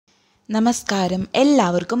നമസ്കാരം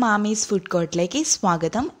എല്ലാവർക്കും ആമീസ് ഫുഡ് കോർട്ടിലേക്ക്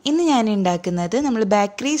സ്വാഗതം. ഇന്ന് ഞാൻ ഉണ്ടാക്കുന്നത് നമ്മൾ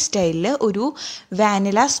ബേക്കറി സ്റ്റൈലിൽ ഒരു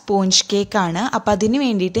വാനില സ്പോഞ്ച് കേക്കാണ്. അപ്പോൾ അതിന്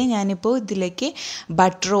വേണ്ടിയിട്ട് ഞാനിപ്പോൾ ഇതിലേക്ക്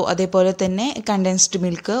ബട്ടറോ അതേപോലെ തന്നെ കണ്ടൻസ്ഡ്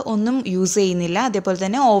മിൽക്ക് ഒന്നും യൂസ് ചെയ്യുന്നില്ല. അതേപോലെ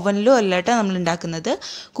തന്നെ ഓവനിലും അല്ലാട്ടോ നമ്മൾ ഉണ്ടാക്കുന്നത്,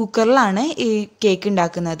 കുക്കറിലാണ് ഈ കേക്ക്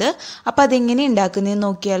ഉണ്ടാക്കുന്നത്. അപ്പോൾ അതെങ്ങനെ ഉണ്ടാക്കുന്നതെന്ന്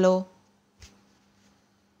നോക്കിയാലോ.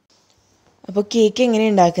 അപ്പോൾ കേക്ക് എങ്ങനെ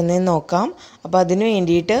ഉണ്ടാക്കുന്നതെന്ന് നോക്കാം. അപ്പോൾ അതിന്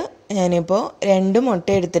വേണ്ടിയിട്ട് ഞാനിപ്പോൾ 2 മുട്ട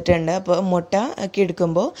എടുത്തിട്ടുണ്ട്. അപ്പോൾ മുട്ട ഒക്കെ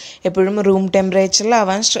എടുക്കുമ്പോൾ എപ്പോഴും റൂം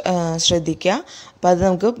ടെമ്പറേച്ചറിലാവാൻ ശ്രദ്ധിക്കുക. അപ്പോൾ അത്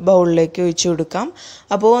നമുക്ക് ബൗളിലേക്ക് ഒഴിച്ച് കൊടുക്കാം.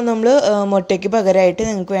 അപ്പോൾ നമ്മൾ മുട്ടയ്ക്ക് പകരമായിട്ട്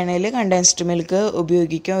നിങ്ങൾക്ക് വേണമെങ്കിൽ കണ്ടൻസ്ഡ് മിൽക്ക്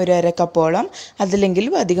ഉപയോഗിക്കാം, 1/2 കപ്പോളം. അതല്ലെങ്കിൽ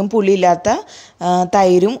അധികം പുളിയില്ലാത്ത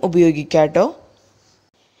തൈരും ഉപയോഗിക്കാം കേട്ടോ.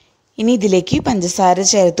 ഇനി ഇതിലേക്ക് പഞ്ചസാര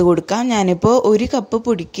ചേർത്ത് കൊടുക്കാം. ഞാനിപ്പോൾ 1 കപ്പ്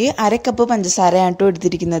പൊടിക്ക് 1/2 കപ്പ് പഞ്ചസാരയാണ് കേട്ടോ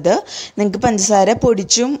എടുത്തിരിക്കുന്നത്. നിങ്ങൾക്ക് പഞ്ചസാര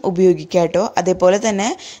പൊടിച്ചും ഉപയോഗിക്കാം കേട്ടോ. അതേപോലെ തന്നെ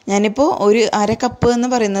ഞാനിപ്പോൾ 1/2 കപ്പ് എന്ന്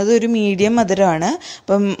പറയുന്നത് ഒരു മീഡിയം മധുരമാണ്.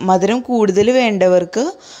 അപ്പം മധുരം കൂടുതൽ വേണ്ടവർക്ക്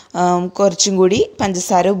കുറച്ചും കൂടി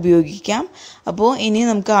പഞ്ചസാര ഉപയോഗിക്കാം. അപ്പോൾ ഇനി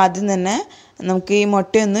നമുക്ക് ആദ്യം തന്നെ നമുക്ക് ഈ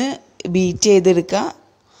മുട്ടയൊന്ന് ബീറ്റ് ചെയ്തെടുക്കാം.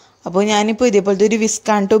 അപ്പോൾ ഞാനിപ്പോൾ ഇതേപോലത്തെ ഒരു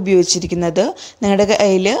വിസ്കാണ് ഉപയോഗിച്ചിരിക്കുന്നത്. നിങ്ങളുടെ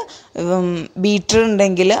കയ്യിൽ ബീറ്റർ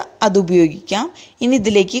ഉണ്ടെങ്കിൽ അത് ഉപയോഗിക്കാം. ഇനി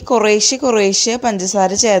ഇതിലേക്ക് കുറേശ്ശെ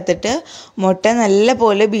പഞ്ചസാര ചേർത്തിട്ട് മുട്ട നല്ല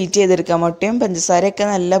പോലെ ബീറ്റ് ചെയ്തെടുക്കാം. മുട്ടയും പഞ്ചസാരയൊക്കെ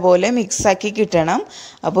നല്ല പോലെ മിക്സാക്കി കിട്ടണം.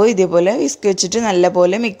 അപ്പോൾ ഇതേപോലെ വിസ്ക് വെച്ചിട്ട് നല്ല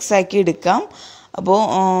പോലെ മിക്സാക്കി എടുക്കാം. അപ്പോൾ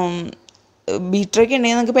ബീറ്ററൊക്കെ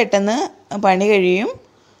ഉണ്ടെങ്കിൽ നമുക്ക് പെട്ടെന്ന് പണി കഴിയും.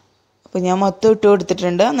 അപ്പോൾ ഞാൻ മൊത്തം ഇട്ട്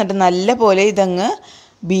കൊടുത്തിട്ടുണ്ട്. എന്നിട്ട് നല്ല പോലെ ഇതങ്ങ്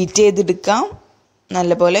ബീറ്റ് ചെയ്തെടുക്കാം.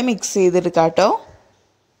 നല്ലപോലെ മിക്സ് ചെയ്തെടുക്കാം കേട്ടോ.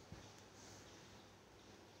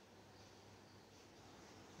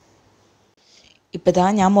 ഇപ്പോൾ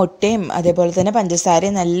ഞാൻ മുട്ടയും അതേപോലെ തന്നെ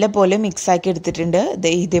പഞ്ചസാരയും നല്ല പോലെ മിക്സാക്കി എടുത്തിട്ടുണ്ട്.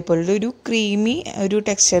 ഇതേപോലുള്ള ഒരു ക്രീമി ഒരു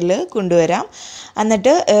ടെക്സ്ചറിൽ കൊണ്ടുവരാം.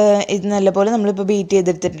 എന്നിട്ട് ഇത് നല്ലപോലെ നമ്മളിപ്പോൾ ബീറ്റ്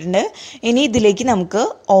ചെയ്തെടുത്തിട്ടുണ്ട്. ഇനി ഇതിലേക്ക് നമുക്ക്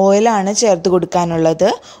ഓയിലാണ് ചേർത്ത് കൊടുക്കാനുള്ളത്.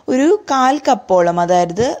 ഒരു 1/4 കപ്പോളം,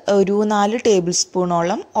 അതായത് ഒരു 4 ടേബിൾ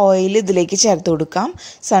സ്പൂണോളം ഓയിൽ ഇതിലേക്ക് ചേർത്ത് കൊടുക്കാം.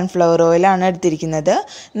 സൺഫ്ലവർ ഓയിലാണ് എടുത്തിരിക്കുന്നത്.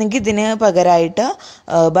 നിങ്ങൾക്ക് ഇതിന് പകരമായിട്ട്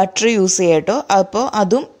ബട്ടർ യൂസ് ചെയ്യാം കേട്ടോ. അപ്പോൾ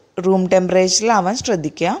അതും റൂം ടെമ്പറേച്ചറിലാവാൻ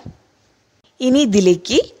ശ്രദ്ധിക്കുക. ഇനി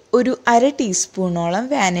ഇതിലേക്ക് ഒരു 1/2 ടീസ്പൂണോളം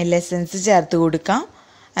വാനില എസൻസ് ചേർത്ത് കൊടുക്കാം.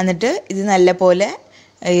 എന്നിട്ട് ഇത് നല്ലപോലെ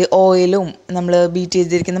ഓയിലും നമ്മൾ ബീറ്റ്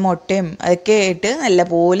ചെയ്തിരിക്കുന്ന മുട്ടയും അതൊക്കെ ആയിട്ട്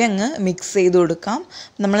നല്ലപോലെ അങ്ങ് മിക്സ് ചെയ്ത് കൊടുക്കാം.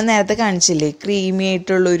 നമ്മൾ നേരത്തെ കാണിച്ചില്ലേ ക്രീമി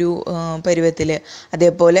ആയിട്ടുള്ളൊരു പരുവത്തിൽ,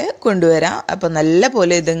 അതേപോലെ കൊണ്ടുവരാം. അപ്പോൾ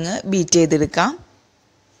നല്ലപോലെ ഇതങ്ങ് ബീറ്റ് ചെയ്തെടുക്കാം.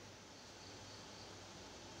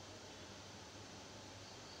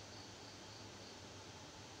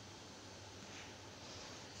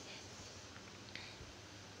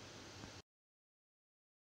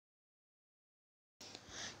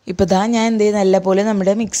 ഇപ്പോൾ ഞാൻ നല്ലപോലെ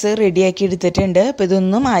നമ്മുടെ മിക്സ് റെഡിയാക്കി എടുത്തിട്ടുണ്ട്. അപ്പോൾ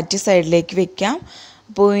ഇതൊന്ന് മാറ്റി സൈഡിലേക്ക് വെക്കാം.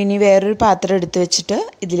 അപ്പോൾ ഇനി വേറൊരു പാത്രം എടുത്ത് വെച്ചിട്ട്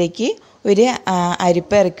ഇതിലേക്ക് ഒരു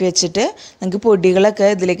അരിപ്പ ഇറക്കി വെച്ചിട്ട് നമുക്ക് പൊടികളൊക്കെ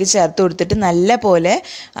ഇതിലേക്ക് ചേർത്ത് കൊടുത്തിട്ട് നല്ല പോലെ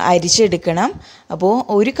അരിച്ചെടുക്കണം. അപ്പോൾ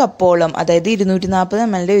 1 കപ്പോളം, അതായത് 240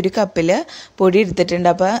 ml ഒരു കപ്പിൽ പൊടി എടുത്തിട്ടുണ്ട്.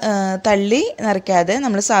 അപ്പോൾ തള്ളി നിറയ്ക്കാതെ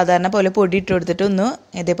നമ്മൾ സാധാരണ പോലെ പൊടി ഇട്ട് കൊടുത്തിട്ട് ഒന്ന്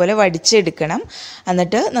ഇതേപോലെ വടിച്ചെടുക്കണം.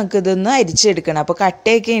 എന്നിട്ട് നമുക്കിതൊന്ന് അരിച്ചെടുക്കണം. അപ്പോൾ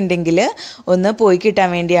കട്ടയൊക്കെ ഉണ്ടെങ്കിൽ ഒന്ന് പോയി കിട്ടാൻ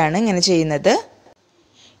വേണ്ടിയാണ് ഇങ്ങനെ ചെയ്യുന്നത്.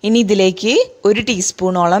 ഇനി ഇതിലേക്ക് 1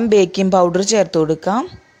 ടീസ്പൂണോളം ബേക്കിംഗ് പൗഡർ ചേർത്ത് കൊടുക്കാം.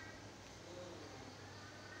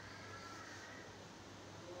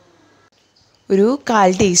 ഒരു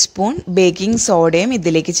 1/4 ടീസ്പൂൺ ബേക്കിംഗ് സോഡയും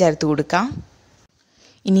ഇതിലേക്ക് ചേർത്ത് കൊടുക്കാം.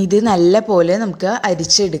 ഇനി ഇത് നല്ല പോലെ നമുക്ക്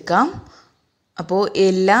അരിച്ചെടുക്കാം. അപ്പോൾ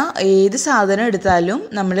ഏത് സാധനം എടുത്താലും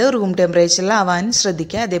നമ്മൾ റൂം ടെമ്പറേച്ചറിലാവാൻ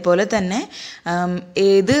ശ്രദ്ധിക്കുക. അതേപോലെ തന്നെ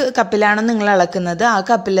ഏത് കപ്പിലാണോ നിങ്ങൾ അളക്കുന്നത് ആ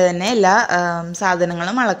കപ്പിൽ തന്നെ എല്ലാ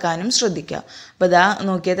സാധനങ്ങളും അളക്കാനും ശ്രദ്ധിക്കുക. അപ്പോൾ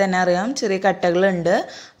നോക്കിയാൽ തന്നെ അറിയാം ചെറിയ കട്ടകളുണ്ട്.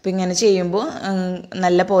 അപ്പോൾ ഇങ്ങനെ ചെയ്യുമ്പോൾ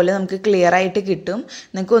നല്ല പോലെ നമുക്ക് ക്ലിയർ ആയിട്ട് കിട്ടും.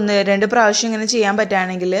 നിങ്ങൾക്ക് 1-2 പ്രാവശ്യം ഇങ്ങനെ ചെയ്യാൻ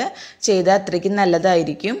പറ്റുകയാണെങ്കിൽ ചെയ്താൽ അത്രയ്ക്കും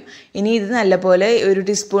നല്ലതായിരിക്കും. ഇനി ഇത് നല്ലപോലെ 1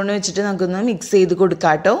 ടീസ്പൂൺ വെച്ചിട്ട് നമുക്കൊന്ന് മിക്സ് ചെയ്ത്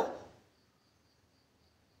കൊടുക്കാം കേട്ടോ.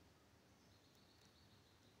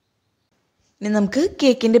 ഇനി നമുക്ക്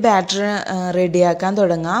കേക്കിൻ്റെ ബാറ്റർ റെഡിയാക്കാൻ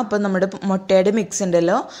തുടങ്ങാം. അപ്പോൾ നമ്മുടെ മുട്ടയുടെ മിക്സ്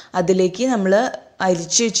ഉണ്ടല്ലോ, അതിലേക്ക് നമ്മൾ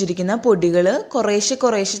അരിച്ച് വെച്ചിരിക്കുന്ന പൊടികൾ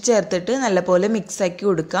കുറേശ്ശെ ചേർത്തിട്ട് നല്ലപോലെ മിക്സാക്കി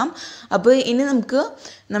കൊടുക്കാം. അപ്പോൾ ഇനി നമുക്ക്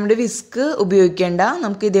നമ്മുടെ വിസ്ക് ഉപയോഗിക്കേണ്ട,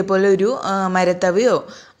 നമുക്ക് ഇതേപോലെ ഒരു മരത്തവയോ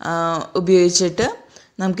ഉപയോഗിച്ചിട്ട്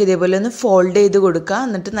നമുക്ക് ഇതേപോലെ ഒന്ന് ഫോൾഡ് ചെയ്ത് കൊടുക്കാം.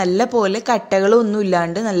 എന്നിട്ട് നല്ല പോലെ കട്ടകളൊന്നും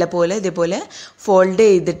ഇല്ലാണ്ട് നല്ല പോലെ ഇതേപോലെ ഫോൾഡ്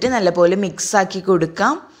ചെയ്തിട്ട് നല്ലപോലെ മിക്സാക്കി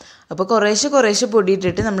കൊടുക്കാം. അപ്പോൾ കുറേശ്ശെ പൊടി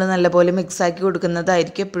ഇട്ടിട്ട് നമ്മൾ നല്ലപോലെ മിക്സാക്കി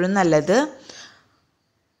കൊടുക്കുന്നതായിരിക്കും എപ്പോഴും നല്ലത്.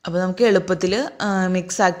 അപ്പോൾ നമുക്ക് എളുപ്പത്തിൽ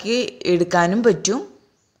മിക്സാക്കി എടുക്കാനും പറ്റും.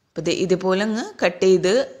 അപ്പോൾ ഇതേപോലെ അങ്ങ് കട്ട്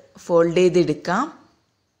ചെയ്ത് ഫോൾഡ് ചെയ്തെടുക്കാം.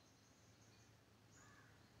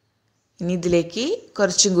 ഇനി ഇതിലേക്ക്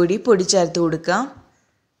കുറച്ചും കൂടി പൊടി ചേർത്ത് കൊടുക്കാം.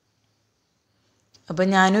 അപ്പോൾ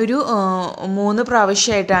ഞാനൊരു 3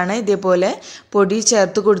 പ്രാവശ്യമായിട്ടാണ് ഇതേപോലെ പൊടി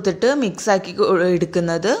ചേർത്ത് കൊടുത്തിട്ട് മിക്സാക്കി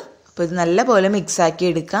എടുക്കുന്നത്. അപ്പോൾ ഇത് നല്ല പോലെ മിക്സാക്കി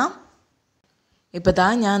എടുക്കാം.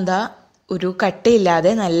 ഇപ്പോൾ ഞാൻ ഒരു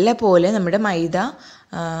കട്ടയില്ലാതെ നല്ല പോലെ നമ്മുടെ മൈദ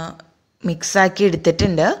മിക്സാക്കി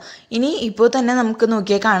എടുത്തിട്ടുണ്ട്. ഇനി ഇപ്പോൾ തന്നെ നമുക്ക്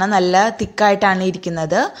നോക്കിയാൽ കാണാം നല്ല തിക്കായിട്ടാണ്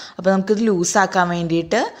ഇരിക്കുന്നത്. അപ്പോൾ നമുക്കിത് ലൂസാക്കാൻ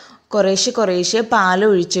വേണ്ടിയിട്ട് കുറേശ്ശെ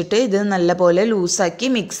പാലൊഴിച്ചിട്ട് ഇത് നല്ലപോലെ ലൂസാക്കി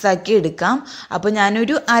മിക്സാക്കി എടുക്കാം. അപ്പോൾ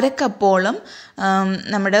ഞാനൊരു 1/2 കപ്പോളം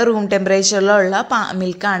നമ്മുടെ റൂം ടെമ്പറേച്ചറിലുള്ള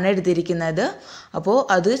മിൽക്കാണ് എടുത്തിരിക്കുന്നത്. അപ്പോൾ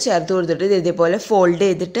അത് ചേർത്ത് കൊടുത്തിട്ട് ഇതേപോലെ ഫോൾഡ്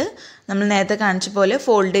ചെയ്തിട്ട് നമ്മൾ നേരത്തെ കാണിച്ച പോലെ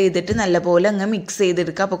ഫോൾഡ് ചെയ്തിട്ട് നല്ലപോലെ അങ്ങ് മിക്സ്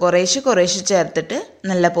ചെയ്തെടുക്കുക. അപ്പോൾ കുറേശ്ശെ ചേർത്തിട്ട്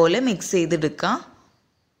നല്ലപോലെ മിക്സ് ചെയ്തെടുക്കാം.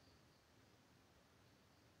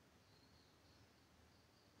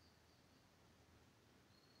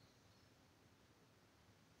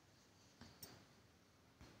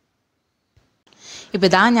 ഇപ്പോൾ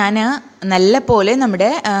ഞാൻ നല്ല പോലെ നമ്മുടെ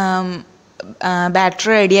ബാറ്റർ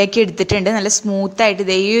റെഡിയാക്കി എടുത്തിട്ടുണ്ട്. നല്ല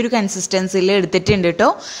സ്മൂത്തായിട്ട് ഈ ഒരു കൺസിസ്റ്റൻസിയിൽ എടുത്തിട്ടുണ്ട് കേട്ടോ.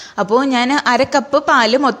 അപ്പോൾ ഞാൻ 1/2 കപ്പ്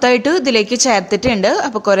പാല് മൊത്തമായിട്ട് ഇതിലേക്ക് ചേർത്തിട്ടുണ്ട്.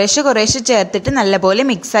 അപ്പോൾ കുറേശ്ശെ ചേർത്തിട്ട് നല്ലപോലെ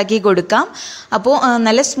മിക്സാക്കി കൊടുക്കാം. അപ്പോൾ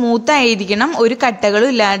നല്ല സ്മൂത്തായിരിക്കണം, ഒരു കട്ടകളും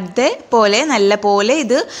ഇല്ലാത്ത പോലെ നല്ല പോലെ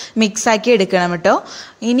ഇത് മിക്സാക്കി എടുക്കണം കേട്ടോ.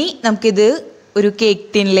 ഇനി നമുക്കിത് ഒരു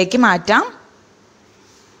കേക്ക് ടിന്നിലേക്ക് മാറ്റാം.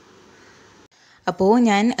 അപ്പോൾ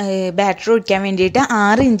ഞാൻ ബാറ്റർ ഒഴിക്കാൻ വേണ്ടിയിട്ട്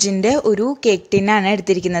 6 ഇഞ്ചിൻ്റെ ഒരു കേക്ക് ടിന്നാണ്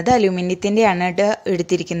എടുത്തിരിക്കുന്നത്. അലൂമിനിയത്തിൻ്റെയാണ്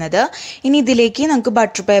എടുത്തിരിക്കുന്നത്. ഇനി ഇതിലേക്ക് നമുക്ക്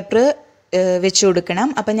ബട്ടർ പേപ്പർ വെച്ച് കൊടുക്കണം.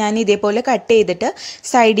 അപ്പോൾ ഞാൻ ഇതേപോലെ കട്ട് ചെയ്തിട്ട്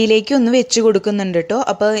സൈഡിലേക്ക് ഒന്ന് വെച്ച് കൊടുക്കുന്നുണ്ട് കേട്ടോ.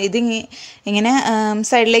 അപ്പോൾ ഇത് ഇങ്ങനെ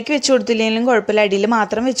സൈഡിലേക്ക് വെച്ച് കൊടുത്തില്ലെങ്കിലും കുഴപ്പമില്ല, അടിയിൽ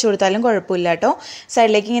മാത്രം വെച്ച് കൊടുത്താലും കുഴപ്പമില്ല കേട്ടോ.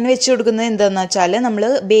 സൈഡിലേക്ക് ഇങ്ങനെ വെച്ച് കൊടുക്കുന്നത് എന്താണെന്ന് വെച്ചാൽ നമ്മൾ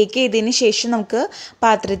ബേക്ക് ചെയ്തതിന് ശേഷം നമുക്ക്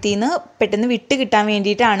പാത്രത്തിൽ നിന്ന് പെട്ടെന്ന് വിട്ട് കിട്ടാൻ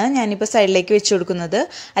വേണ്ടിയിട്ടാണ് ഞാനിപ്പോൾ സൈഡിലേക്ക് വെച്ച് കൊടുക്കുന്നത്.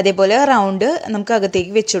 അതേപോലെ റൗണ്ട് നമുക്ക്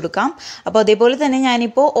അകത്തേക്ക് വെച്ച് കൊടുക്കാം. അപ്പോൾ അതേപോലെ തന്നെ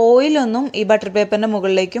ഞാനിപ്പോൾ ഓയിലൊന്നും ഈ ബട്ടർ പേപ്പറിൻ്റെ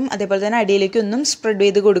മുകളിലേക്കും അതേപോലെ തന്നെ അടിയിലേക്കും ഒന്നും സ്പ്രെഡ്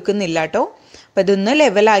ചെയ്ത് കൊടുക്കുന്നില്ല കേട്ടോ. അപ്പോൾ ഇതൊന്ന്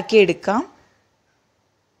ലെവലാക്കി എടുക്കാം.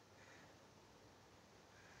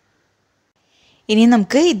 ഇനി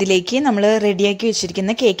നമുക്ക് ഇതിലേക്ക് നമ്മൾ റെഡിയാക്കി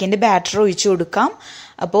വെച്ചിരിക്കുന്ന കേക്കിൻ്റെ ബാറ്റർ ഒഴിച്ചു കൊടുക്കാം.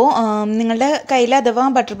 അപ്പോൾ നിങ്ങളുടെ കയ്യിൽ അഥവാ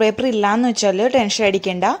ബട്ടർ പേപ്പർ ഇല്ലയെന്ന് വെച്ചാൽ ടെൻഷൻ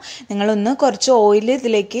അടിക്കേണ്ട. നിങ്ങളൊന്ന് കുറച്ച് ഓയിൽ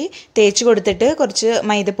ഇതിലേക്ക് തേച്ച് കൊടുത്തിട്ട് കുറച്ച്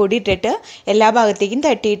മൈദപ്പൊടി ഇട്ടിട്ട് എല്ലാ ഭാഗത്തേക്കും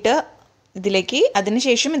തട്ടിയിട്ട്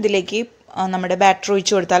അതിനുശേഷം ഇതിലേക്ക് നമ്മുടെ ബാറ്റർ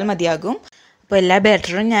ഒഴിച്ചു കൊടുത്താൽ മതിയാകും. അപ്പോൾ എല്ലാ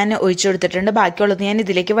ബാറ്ററും ഞാൻ ഒഴിച്ചു കൊടുത്തിട്ടുണ്ട്. ബാക്കിയുള്ളത് ഞാൻ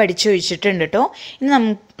ഇതിലേക്ക് വടിച്ചൊഴിച്ചിട്ടുണ്ട് കേട്ടോ. ഇനി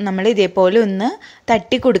നമ്മൾ ഇതേപോലെ ഒന്ന്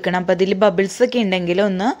തട്ടി കൊടുക്കണം. അപ്പോൾ അതിൽ ബബിൾസൊക്കെ ഉണ്ടെങ്കിൽ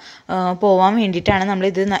ഒന്ന് പോവാൻ വേണ്ടിയിട്ടാണ്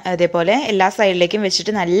നമ്മളിത് അതേപോലെ എല്ലാ സൈഡിലേക്കും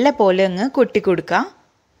വെച്ചിട്ട് നല്ല പോലെ അങ്ങ് കൊട്ടി കൊടുക്കുക.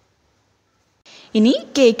 ഇനി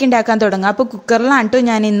കേക്ക് ഉണ്ടാക്കാൻ തുടങ്ങാം. അപ്പോൾ കുക്കറിലാണ് കേട്ടോ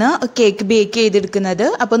ഞാൻ ഇന്ന് കേക്ക് ബേക്ക് ചെയ്തെടുക്കുന്നത്.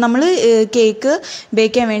 അപ്പോൾ നമ്മൾ കേക്ക്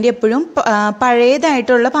ബേക്ക് ചെയ്യാൻ വേണ്ടി എപ്പോഴും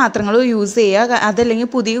പഴയതായിട്ടുള്ള പാത്രങ്ങൾ യൂസ് ചെയ്യുക. അതല്ലെങ്കിൽ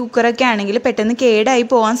പുതിയ കുക്കറൊക്കെ ആണെങ്കിൽ പെട്ടെന്ന് കേടായി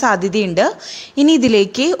പോകാൻ സാധ്യതയുണ്ട്. ഇനി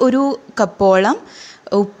ഇതിലേക്ക് 1 കപ്പോളം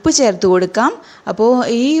ഉപ്പ് ചേർത്ത് കൊടുക്കാം. അപ്പോൾ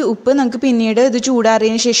ഈ ഉപ്പ് നമുക്ക് പിന്നീട് ഇത്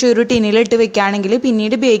ചൂടാറിയതിന് ശേഷം ഒരു ടിന്നിലിട്ട് വെക്കുകയാണെങ്കിൽ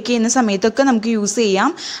പിന്നീട് ബേക്ക് ചെയ്യുന്ന സമയത്തൊക്കെ നമുക്ക് യൂസ് ചെയ്യാം.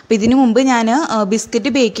 അപ്പോൾ ഇതിനു മുമ്പ് ഞാൻ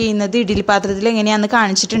ബിസ്ക്കറ്റ് ബേക്ക് ചെയ്യുന്നത് ഇഡ്ഡലി പാത്രത്തിൽ എങ്ങനെയാണെന്ന്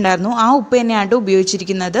കാണിച്ചിട്ടുണ്ടായിരുന്നു. ആ ഉപ്പ് തന്നെയാണ്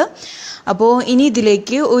ഉപയോഗിച്ചിരിക്കുന്നത്. അപ്പോൾ ഇനി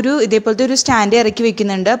ഇതിലേക്ക് ഇതേപോലത്തെ ഒരു സ്റ്റാൻഡ് ഇറക്കി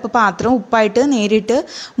വെക്കുന്നുണ്ട്. അപ്പോൾ പാത്രം ഉപ്പായിട്ട് നേരിട്ട്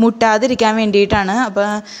മുട്ടാതിരിക്കാൻ വേണ്ടിയിട്ടാണ്. അപ്പോൾ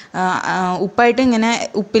ഉപ്പായിട്ട് ഇങ്ങനെ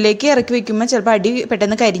ഉപ്പിലേക്ക് ഇറക്കി വെക്കുമ്പോൾ ചിലപ്പോൾ അടി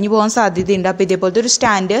പെട്ടെന്ന് കരിഞ്ഞു പോകാൻ സാധ്യതയുണ്ട്. അപ്പോൾ ഇതേപോലത്തെ ഒരു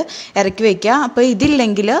സ്റ്റാൻഡ് ഇറക്കി വെക്കുക. അപ്പോൾ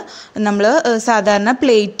ഇതില്ലെങ്കിൽ നമ്മൾ സാധാരണ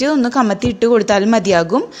പ്ലേറ്റ് ഒന്ന് കമത്തി ഇട്ട് കൊടുത്താലും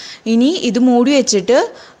മതിയാകും. ഇനി ഇത് മൂടി വെച്ചിട്ട്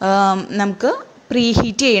നമുക്ക്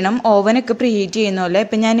പ്രീഹീറ്റ് ചെയ്യണം. ഓവനൊക്കെ പ്രീഹീറ്റ് ചെയ്യുന്ന പോലെ.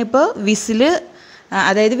 ഇപ്പം ഞാനിപ്പോൾ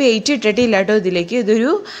അതായത് വെയിറ്റ് ഇട്ടിട്ടില്ല കേട്ടോ ഇതിലേക്ക്.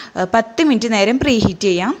 ഇതൊരു 10 മിനിറ്റ് നേരം പ്രീഹീറ്റ്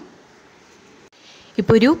ചെയ്യാം.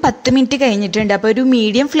 ഇപ്പോൾ ഒരു 10 മിനിറ്റ് കഴിഞ്ഞിട്ടുണ്ട്. അപ്പോൾ ഒരു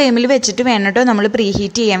മീഡിയം ഫ്ലെയിമിൽ വെച്ചിട്ട് വേണം കേട്ടോ നമ്മൾ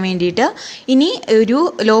പ്രീഹീറ്റ് ചെയ്യാൻ വേണ്ടിയിട്ട്. ഇനി ഒരു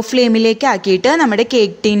ലോ ഫ്ലെയിമിലേക്ക് ആക്കിയിട്ട് നമ്മുടെ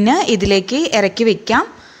കേക്ക് ടിന്ന് ഇതിലേക്ക് ഇറക്കി വെക്കാം.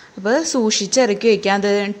 അപ്പോൾ സൂക്ഷിച്ച് ഇറക്കി വെക്കാം.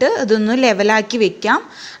 എന്നിട്ട് ഇതൊന്ന് ലെവലാക്കി വെക്കാം.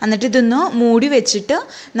 എന്നിട്ട് ഇതൊന്ന് മൂടി വെച്ചിട്ട്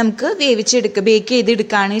നമുക്ക് ബേക്ക്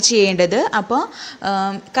ചെയ്തെടുക്കുകയാണ് ചെയ്യേണ്ടത്. അപ്പോൾ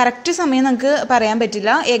കറക്റ്റ് സമയം നമുക്ക് പറയാൻ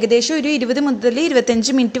പറ്റില്ല. ഏകദേശം ഒരു 20 മുതൽ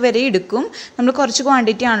 25 മിനിറ്റ് വരെ എടുക്കും. നമ്മൾ കുറച്ച്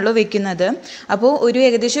ക്വാണ്ടിറ്റി ആണല്ലോ വെക്കുന്നത്. അപ്പോൾ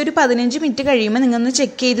ഏകദേശം ഒരു 15 മിനിറ്റ് കഴിയുമ്പോൾ നിങ്ങളൊന്ന്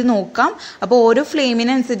ചെക്ക് ചെയ്ത് നോക്കാം. അപ്പോൾ ഓരോ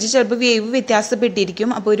ഫ്ലെയിമിനനുസരിച്ച് ചിലപ്പോൾ വേവ്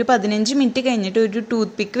വ്യത്യാസപ്പെട്ടിരിക്കും. അപ്പോൾ ഒരു 15 മിനിറ്റ് കഴിഞ്ഞിട്ട് ഒരു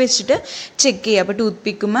ടൂത്ത് പിക്ക് വെച്ചിട്ട് ചെക്ക് ചെയ്യുക. അപ്പോൾ ടൂത്ത്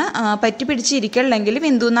പിക്കുമ്പോൾ പറ്റി പിടിച്ചിരിക്കുകയുള്ളെങ്കിൽ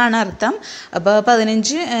വെന്തുന്നാണ് അർത്ഥം. അപ്പോൾ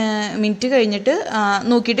 15 മിനിറ്റ് കഴിഞ്ഞിട്ട്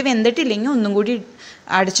നോക്കിയിട്ട് വെന്തിട്ടില്ലെങ്കിൽ ഒന്നും കൂടി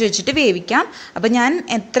അടച്ചു വെച്ചിട്ട് വേവിക്കാം. അപ്പോൾ ഞാൻ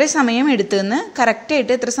എത്ര സമയം എടുത്തതെന്ന്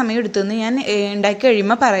കറക്റ്റായിട്ട് എത്ര സമയം എടുത്തതെന്ന് ഞാൻ ഉണ്ടാക്കി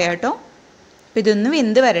കഴിയുമ്പോൾ പറയാം കേട്ടോ. അപ്പോൾ ഇതൊന്ന്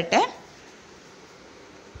വെന്ത് വരട്ടെ.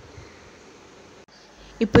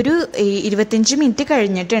 ഇപ്പോൾ ഒരു 25 മിനിറ്റ്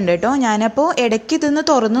കഴിഞ്ഞിട്ടുണ്ട് കേട്ടോ. ഞാനപ്പോൾ ഇടയ്ക്ക് ഇതൊന്ന്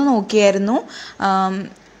തുറന്ന് നോക്കിയായിരുന്നു.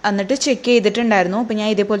 എന്നിട്ട് ചെക്ക് ചെയ്തിട്ടുണ്ടായിരുന്നു. അപ്പോൾ ഞാൻ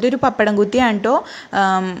ഇതേപോലത്തെ ഒരു പപ്പടം കുത്തിയാണ് കേട്ടോ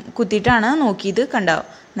കുത്തിയിട്ടാണ് നോക്കിയത്. കണ്ടോ,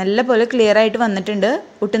 നല്ലപോലെ ക്ലിയർ ആയിട്ട് വന്നിട്ടുണ്ട്.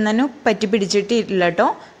 ഒട്ടും തന്നെ പറ്റി പിടിച്ചിട്ടില്ല കേട്ടോ.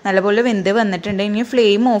 നല്ലപോലെ വെന്ത് വന്നിട്ടുണ്ട്. ഇനി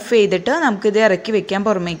ഫ്ലെയിം ഓഫ് ചെയ്തിട്ട് നമുക്കിത് ഇറക്കി വെക്കാം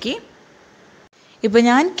പുറമേക്ക്. ഇപ്പോൾ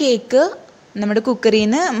ഞാൻ കേക്ക് നമ്മുടെ കുക്കറിൽ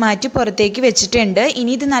നിന്ന് മാറ്റി പുറത്തേക്ക് വെച്ചിട്ടുണ്ട്.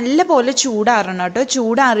 ഇനി ഇത് നല്ലപോലെ ചൂടാറണം കേട്ടോ.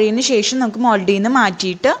 ചൂടാറിയതിന് ശേഷം നമുക്ക് മോൾഡിൽ നിന്ന്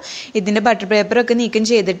മാറ്റിയിട്ട് ഇതിൻ്റെ ബട്ടർ പേപ്പറൊക്കെ നീക്കം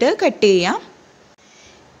ചെയ്തിട്ട് കട്ട് ചെയ്യാം.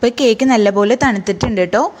 ഇപ്പോൾ കേക്ക് നല്ലപോലെ തണുത്തിട്ടുണ്ട്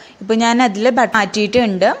കേട്ടോ. ഇപ്പോൾ ഞാൻ അതിൽ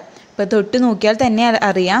മാറ്റിയിട്ടുണ്ട്. ഇപ്പോൾ തൊട്ട് നോക്കിയാൽ തന്നെ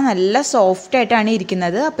അറിയാം നല്ല സോഫ്റ്റായിട്ടാണ്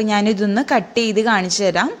ഇരിക്കുന്നത്. അപ്പോൾ ഞാനിതൊന്ന് കട്ട് ചെയ്ത് കാണിച്ചു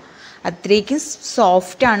തരാം. അത്രയ്ക്കും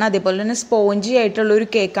സോഫ്റ്റാണ്, അതേപോലെ തന്നെ സ്പോഞ്ചി ആയിട്ടുള്ളൊരു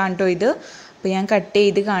കേക്കാണ് കേട്ടോ ഇത്. അപ്പോൾ ഞാൻ കട്ട്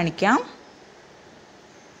ചെയ്ത് കാണിക്കാം.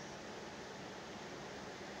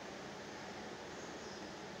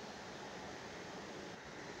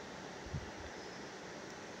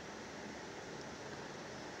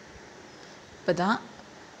 അപ്പോൾ ഇതാ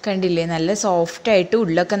കണ്ടില്ലേ, നല്ല സോഫ്റ്റായിട്ട്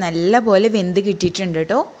ഉള്ളൊക്കെ നല്ല പോലെ വെന്ത് കിട്ടിയിട്ടുണ്ട്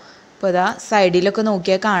കേട്ടോ. അപ്പോൾ ഇതാ സൈഡിലൊക്കെ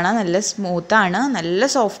നോക്കിയാൽ കാണാം നല്ല സ്മൂത്താണ്, നല്ല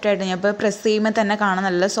സോഫ്റ്റായിട്ട്. ഞാൻ ഇപ്പോൾ പ്രസ് ചെയ്യുമ്പോൾ തന്നെ കാണാം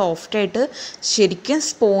നല്ല സോഫ്റ്റായിട്ട്, ശരിക്കും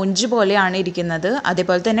സ്പോഞ്ച് പോലെയാണ് ഇരിക്കുന്നത്.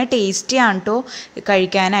 അതേപോലെ തന്നെ ടേസ്റ്റിയാണ് കേട്ടോ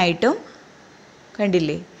കഴിക്കാനായിട്ടും.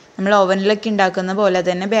 കണ്ടില്ലേ, നമ്മൾ ഓവനിലൊക്കെ ഉണ്ടാക്കുന്ന പോലെ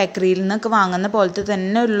തന്നെ ബേക്കറിയിൽ നിന്നൊക്കെ വാങ്ങുന്ന പോലത്തെ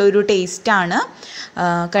തന്നെ ഉള്ളൊരു ടേസ്റ്റാണ്.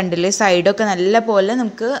 കണ്ടില്ലേ, സൈഡൊക്കെ നല്ല പോലെ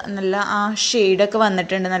നമുക്ക് നല്ല ആ ഷെയ്ഡൊക്കെ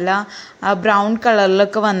വന്നിട്ടുണ്ട്, നല്ല ആ ബ്രൗൺ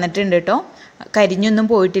കളറിലൊക്കെ വന്നിട്ടുണ്ട് കേട്ടോ. കരിഞ്ഞൊന്നും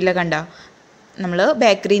പോയിട്ടില്ല. കണ്ടോ, നമ്മൾ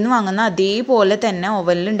ബേക്കറിയിൽ നിന്ന് വാങ്ങുന്ന അതേപോലെ തന്നെ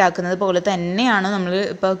ഓവനിൽ ഉണ്ടാക്കുന്നത് പോലെ തന്നെയാണ് നമ്മൾ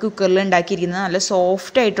ഇപ്പോൾ കുക്കറിൽ ഉണ്ടാക്കിയിരിക്കുന്നത്. നല്ല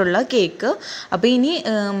സോഫ്റ്റ് ആയിട്ടുള്ള കേക്ക്. അപ്പോൾ ഇനി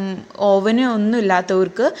ഓവന് ഒന്നും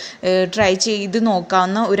ഇല്ലാത്തവർക്ക് ട്രൈ ചെയ്ത്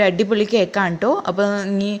നോക്കാവുന്ന ഒരു അടിപൊളി കേക്കാണ് കേട്ടോ. അപ്പോൾ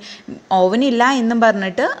ഇനി ഓവനില്ല എന്നും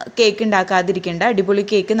പറഞ്ഞിട്ട് കേക്ക് ഉണ്ടാക്കാതിരിക്കേണ്ട. അടിപൊളി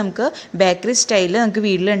കേക്ക് നമുക്ക് ബേക്കറി സ്റ്റൈലിൽ നമുക്ക്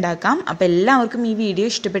വീട്ടിലുണ്ടാക്കാം. അപ്പോൾ എല്ലാവർക്കും ഈ വീഡിയോ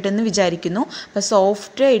ഇഷ്ടപ്പെട്ടെന്ന് വിചാരിക്കുന്നു. അപ്പോൾ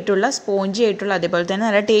സോഫ്റ്റ് ആയിട്ടുള്ള സ്പോഞ്ചി ആയിട്ടുള്ള അതേപോലെ തന്നെ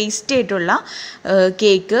നല്ല ടേസ്റ്റി ആയിട്ടുള്ള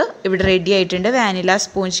കേക്ക് ഇവിടെ റെഡി ആയിട്ടുണ്ട്. വാനില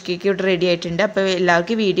സ്പോഞ്ച് കേക്ക് ഇവിടെ റെഡി ആയിട്ടുണ്ട്. അപ്പോൾ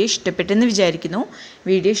എല്ലാവർക്കും വീഡിയോ ഇഷ്ടപ്പെട്ടെന്ന് വിചാരിക്കുന്നു.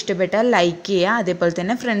 വീഡിയോ ഇഷ്ടപ്പെട്ടാൽ ലൈക്ക് ചെയ്യുക, അതേപോലെ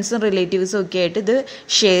തന്നെ ഫ്രണ്ട്സും റിലേറ്റീവ്സും ഒക്കെ ആയിട്ട് ഇത്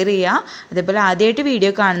ഷെയർ ചെയ്യുക. അതേപോലെ ആദ്യമായിട്ട്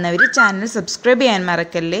വീഡിയോ കാണുന്നവർ ചാനൽ സബ്സ്ക്രൈബ് ചെയ്യാൻ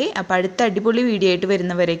മറക്കല്ലേ. അപ്പോൾ അടുത്ത അടിപൊളി വീഡിയോ ആയിട്ട്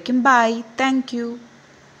വരുന്നവരേക്കും ബൈ. താങ്ക്